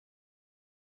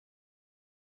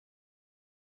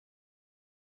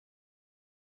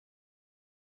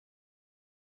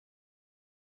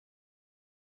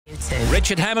2.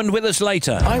 Richard Hammond with us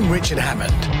later. I'm Richard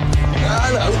Hammond.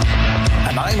 Hello.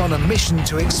 And I'm on a mission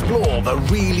to explore the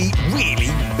really,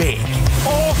 really big.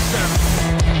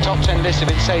 Awesome. Top 10 list of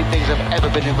insane things I've ever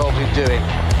been involved in doing.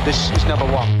 This is number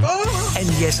 1. And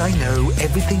yes, I know,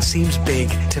 everything seems big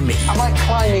to me. Am I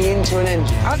climbing into an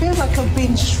engine? I feel like I've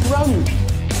been shrunk.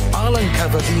 I'll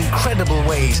uncover the incredible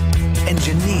ways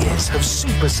engineers have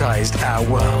supersized our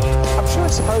world. I'm sure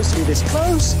it's supposed to be this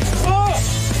close.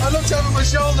 Oh! I looked over my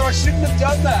shoulder. I shouldn't have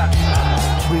done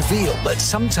that. Reveal that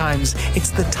sometimes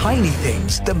it's the tiny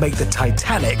things that make the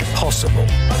Titanic possible.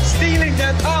 I'm stealing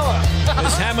their power.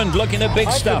 There's Hammond looking at big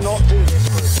I stuff. could not do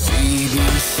this.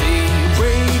 BBC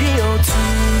Radio 2.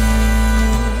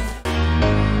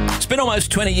 It's been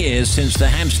almost 20 years since the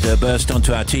hamster burst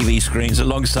onto our TV screens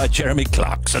alongside Jeremy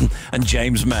Clarkson and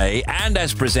James May, and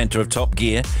as presenter of Top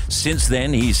Gear. Since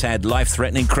then, he's had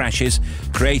life-threatening crashes,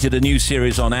 created a new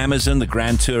series on Amazon, The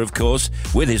Grand Tour, of course,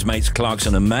 with his mates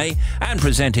Clarkson and May, and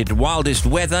presented Wildest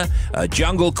Weather, a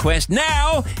Jungle Quest.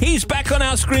 Now, he's back on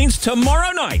our screens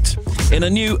tomorrow night in a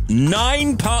new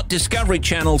 9-part Discovery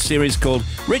Channel series called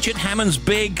Richard Hammond's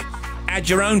Big... Add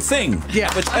your own thing. Yeah.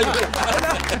 So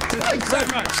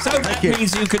that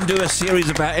means you can do a series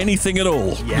about anything at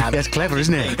all. Yeah, that's clever,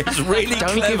 isn't it? It's really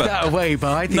Don't clever. give that away,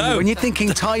 but I think when you're thinking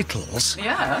titles,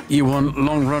 you want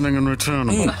long-running and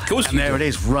returnable. Of course and you there do. it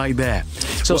is, right there.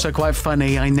 It's also quite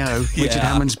funny, I know. Richard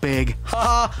Hammond's big.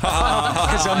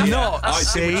 Because I'm not. I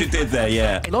see what you did there,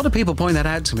 yeah. A lot of people point that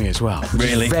out to me as well. which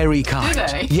is Really? Very kind. Do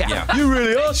they? Yeah. You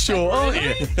really are short, aren't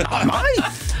you? Am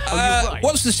I?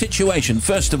 What's the situation,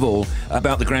 first of all,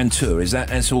 about the Grand Tour? Is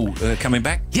that it's all coming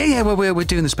back? Yeah, well, we're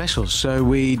doing the specials. So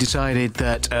we decided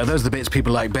that those are the bits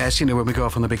people like best, you know, when we go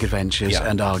off on the big adventures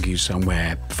and argue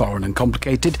somewhere foreign and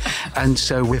complicated. And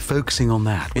so we're focusing on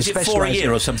that. Is it 4 a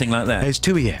year or something like that? It's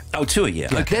 2 a year. Oh, 2 a year.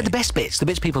 Yeah, Okay. they're the best bits, the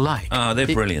bits people like. Ah, they're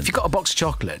brilliant. If you've got a box of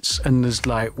chocolates and there's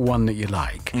like one that you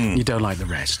like, you don't like the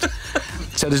rest.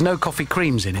 So there's no coffee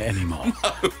creams in it anymore.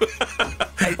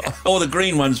 Or the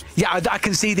green ones. Yeah, I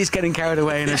can see this getting carried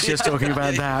away and us just talking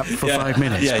about that for 5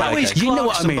 minutes. Yeah, But yeah, okay. you know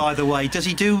what I mean. By the way, does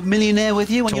he do Millionaire with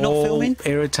you when you're not Tall, filming?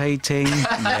 irritating,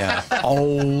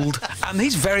 old. And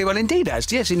he's very well indeed,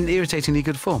 as yes, in irritatingly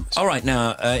good form. All right,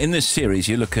 now, in this series,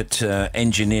 you look at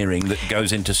engineering that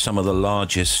goes into some of the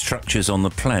largest structures on the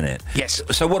planet. Yes.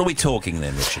 So what are we talking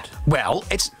then, Richard? Well,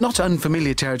 it's not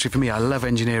unfamiliar territory for me. I love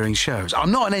engineering shows.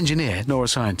 I'm not an engineer nor a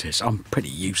scientist. I'm pretty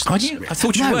useless. I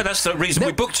thought you were. That's the reason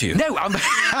we booked you. No,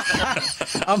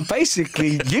 I'm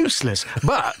basically useless.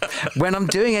 But when I'm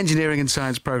doing engineering and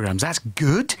science programs, that's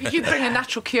good. You bring a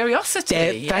natural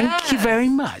curiosity. Thank you very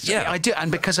much. Yeah. I do.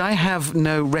 And because I have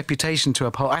no reputation to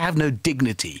uphold, I have no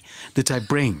dignity that I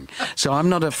bring. So I'm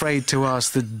not afraid to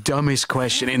ask the dumbest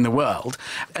question in the world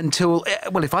until,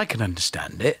 well, if I can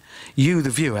understand it, you, the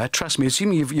viewer, trust me,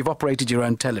 assuming you've operated your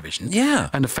own television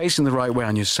and are facing the right way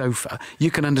on your sofa, you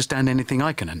can understand anything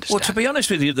I can understand. Well, to be honest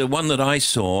with you, the one that I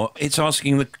saw, it's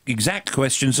asking the exact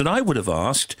questions that I would have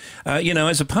asked, you know,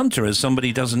 as a punter, as somebody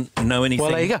who doesn't know anything.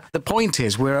 Well, there you go. The point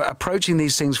is we're approaching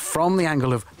these things from the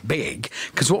angle of big,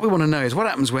 because what we want to know is what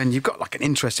happens when you've got like an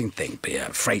interesting thing, be it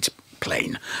a freight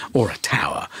plane or a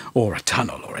tower or a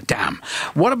tunnel or a dam.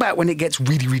 What about when it gets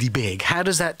really, really big? How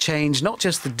does that change not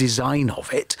just the design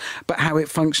of it, but how it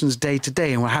functions day to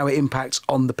day and how it impacts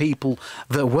on the people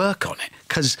that work on it?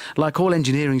 Because like all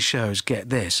engineering shows,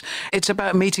 get this, it's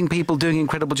about meeting people doing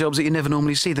incredible jobs that you never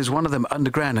normally see. There's one of them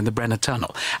underground in the Brenner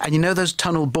Tunnel. And you know those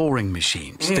tunnel boring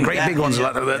machines? The great big ones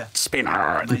like that spin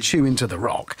and chew into the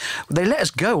rock. They let us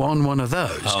go on one of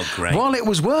those while it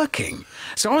was working.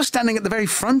 So I was standing at the very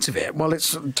front of it while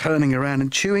it's turning around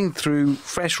and chewing through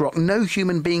fresh rock. No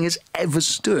human being has ever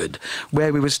stood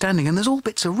where we were standing, and there's all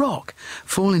bits of rock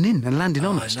falling in and landing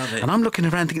on us. And I'm looking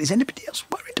around thinking, is anybody else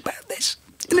worried about this?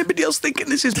 Anybody else thinking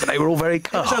this is? But they were all very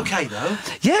calm. It was okay, though.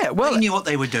 Yeah, well... They knew what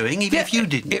they were doing, even if you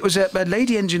didn't. It was a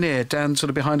lady engineer down sort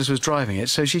of behind us was driving it,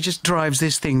 so she just drives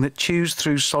this thing that chews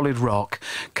through solid rock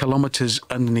kilometres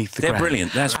underneath the ground. They're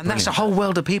brilliant. That's That's a whole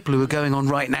world of people who are going on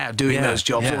right now doing those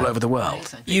jobs all over the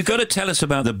world. You've got to tell us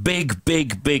about the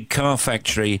big car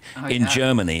factory in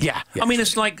Germany. Yeah. I mean,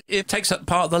 it's like it takes up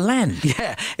part of the land.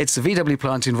 Yeah, it's the VW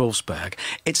plant in Wolfsburg.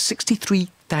 It's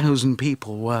 63,000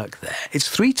 people work there. It's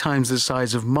 3 times the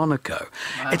size of Monaco.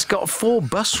 It's got 4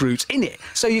 bus routes in it.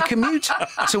 So you commute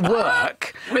to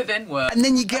work. Within work. And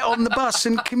then you get on the bus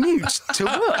and commute to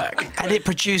work. And it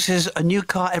produces a new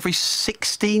car every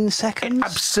 16 seconds? It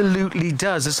absolutely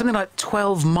does. There's something like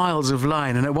 12 miles of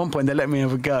line, and at one point they let me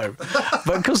have a go.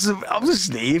 But because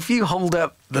obviously, if you hold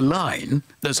up the line,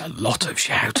 there's a lot of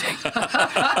shouting.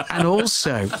 And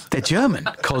also, they're German,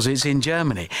 because it's in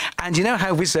Germany. And you know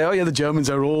how we say, oh, yeah, the Germans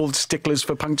are all sticklers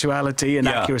for punctuality and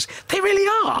accuracy? They really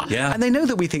are. Yeah. And they know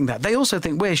that we think that. They also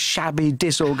think we're shabby,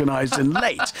 disorganised and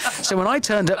late. So when I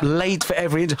turned up late for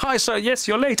every interview, hi, sir, yes,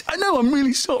 you're late. I know, I'm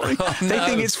really sorry. Oh, no. They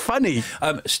think it's funny.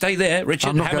 Stay there,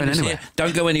 Richard. I'm not Hammond going is anywhere. Here.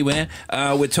 Don't go anywhere.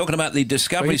 We're talking about the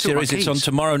Discovery series. It's on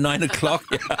tomorrow, 9 o'clock.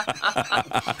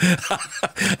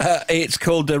 It's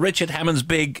called Richard Hammond's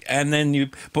Big, and then you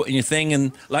put in your thing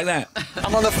and like that.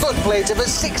 I'm on the footplate of a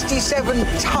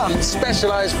 67-ton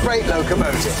specialised freight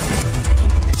locomotive.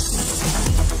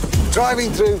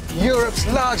 Driving through Europe's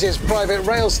largest private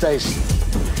rail station.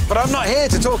 But I'm not here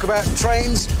to talk about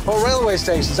trains or railway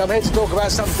stations. I'm here to talk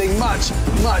about something much,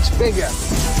 much bigger.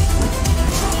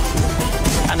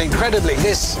 And incredibly,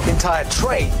 this entire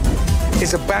train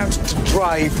is about to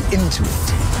drive into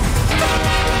it.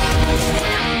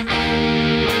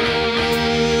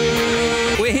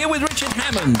 We're here with Richard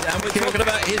Hammond, and we're talking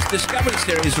about his Discovery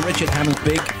series, Richard Hammond's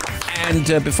Big. And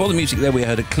before the music there, we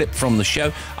heard a clip from the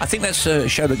show. I think that's a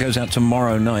show that goes out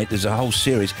tomorrow night. There's a whole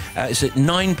series. Is it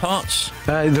 9 parts?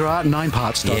 There are 9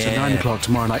 parts. Starts at 9 o'clock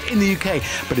tomorrow night in the UK,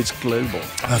 but it's global.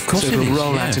 Of course so it it'll is,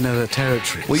 roll yeah. out in other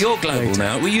territories. Well, you're global later.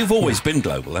 now. Well, you've always been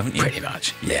global, haven't you? Pretty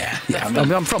much. Yeah.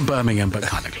 I'm from Birmingham, but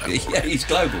kind of global. Yeah, he's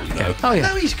global, you know. Oh, yeah.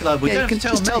 No, he's global. Yeah, You you can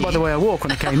don't just tell me. by the way I walk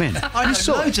when I came in. I know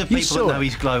saw loads it. of You people saw that know it.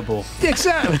 he's global. Yeah,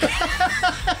 exactly.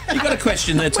 You got a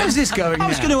question there, Tom? Where's this going I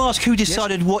was now? going to ask who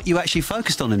decided what you actually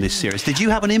focused on in this series. Did you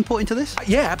have an input into this?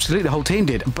 Yeah, absolutely. The whole team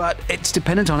did. But it's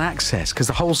dependent on access, because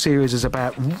the whole series is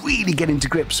about really getting to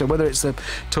grips. So whether it's the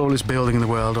tallest building in the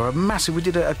world or a massive... We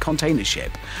did a container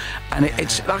ship. And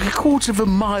it's like 1/4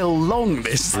 mile long,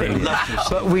 this thing.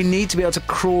 But we need to be able to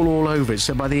crawl all over it.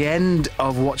 So by the end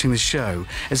of watching the show,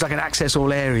 it's like an access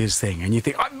all areas thing. And you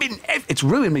think, it's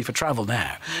ruined me for travel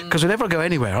now. Because whenever I go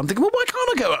anywhere, I'm thinking, well, why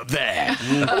can't I go up there?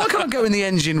 Why can't I go in the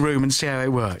engine room and see how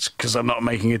it works? Because I'm not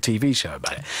making a TV show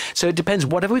about it. So it depends.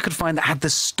 Whatever we could find that had the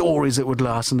stories that would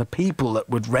last and the people that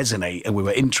would resonate and we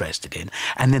were interested in,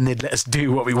 and then they'd let us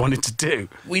do what we wanted to do.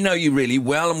 We know you really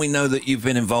well, and we know that you've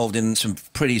been involved in some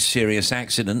pretty serious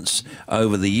accidents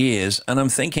over the years. And I'm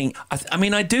thinking,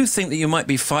 I do think that you might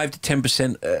be 5 to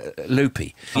 10%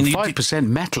 loopy. I'm 5%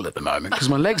 metal at the moment because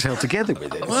my legs held together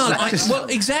with it. Well,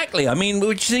 exactly. I mean,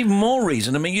 which is even more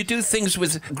reason. I mean, you do things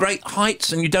with great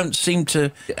heights, and you don't seem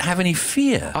to have any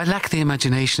fear. I lack the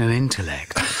imagination and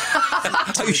intellect.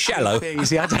 Are you shallow?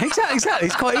 Easy. Exactly.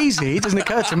 It's quite easy. It doesn't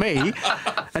occur to me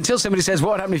until somebody says,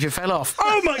 "What would happen if you fell off?"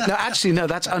 Oh my! No, actually, no.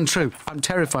 That's untrue. I'm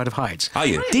terrified of heights. Are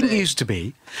you? Didn't used to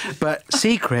be, but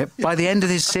secret. By the end of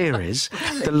this series,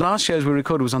 the last shows we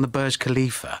recorded was on the Burj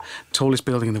Khalifa, tallest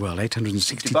building in the world,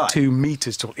 862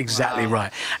 meters tall. Exactly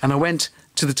right. And I went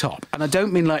to the top, and I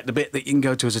don't mean like the bit that you can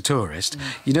go to as a tourist.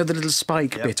 You know the little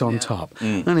spike bit on top.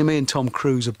 Only me and Tom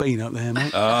Cruise have been up there,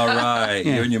 mate. All right,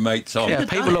 you and your mate Tom. Yeah,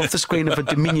 people off the screen of a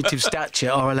diminutive stature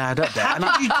are allowed up there.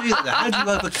 How did you do that? How did you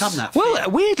overcome that fear?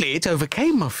 Well, weirdly, it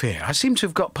overcame my fear. I seem to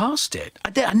have got past it.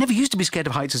 I never used to be scared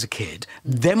of heights as a kid.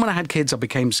 Then when I had kids, I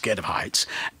became scared of heights.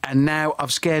 And now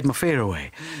I've scared my fear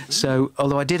away. So,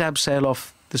 although I did abseil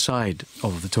off the side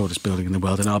of the tallest building in the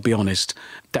world, and I'll be honest,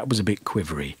 that was a bit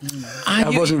quivery. I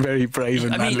wasn't very brave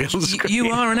and manly on screen.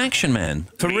 You are an action man,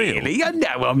 for real. Really? No,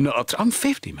 I'm not. I'm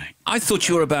 50, mate. I thought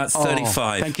you were about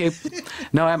 35. Thank you.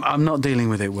 No, I'm not dealing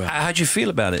with it well. How'd you feel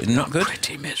about it? Not good?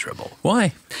 Pretty miserable.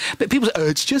 Why? But people say, oh,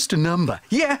 it's just a number.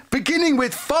 Yeah, beginning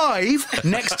with 5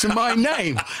 next to my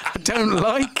name. I don't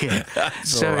like it.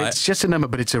 So all right. it's just a number,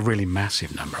 but it's a really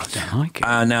massive number. I don't like it.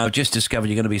 Now, I've just discovered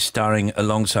you're going to be starring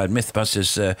alongside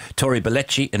Mythbusters Tori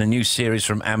Bellecci in a new series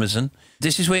from Amazon.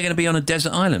 This is where you're going to be on a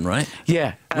desert island, right?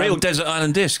 Yeah. Real desert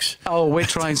island discs. Oh, we're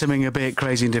trying something a bit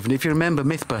crazy and different. If you remember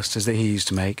Mythbusters that he used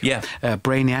to make, Yeah.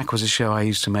 Brainiac was a show I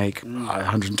used to make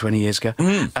 120 years ago,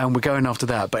 and we're going after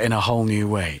that, but in a whole new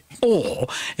way. Or,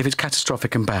 if it's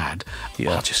catastrophic and bad,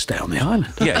 I'll just stay on the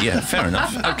island. Yeah, fair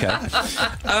enough. Okay.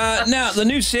 Now, the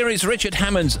new series, Richard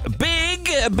Hammond's Big,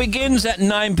 begins at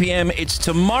 9 p.m. It's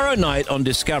tomorrow night on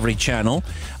Discovery Channel.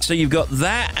 So you've got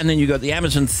that, and then you've got the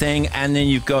Amazon thing, and then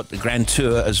you've got the Grand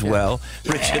Tour as well.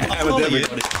 Richard Hammond,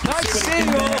 everybody. Nice to see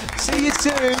you all. See you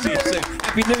soon. See you soon.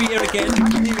 Happy New Year again.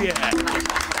 New Year.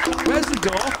 Where's the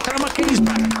door? Can I have my keys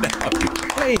back?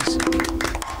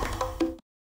 Please.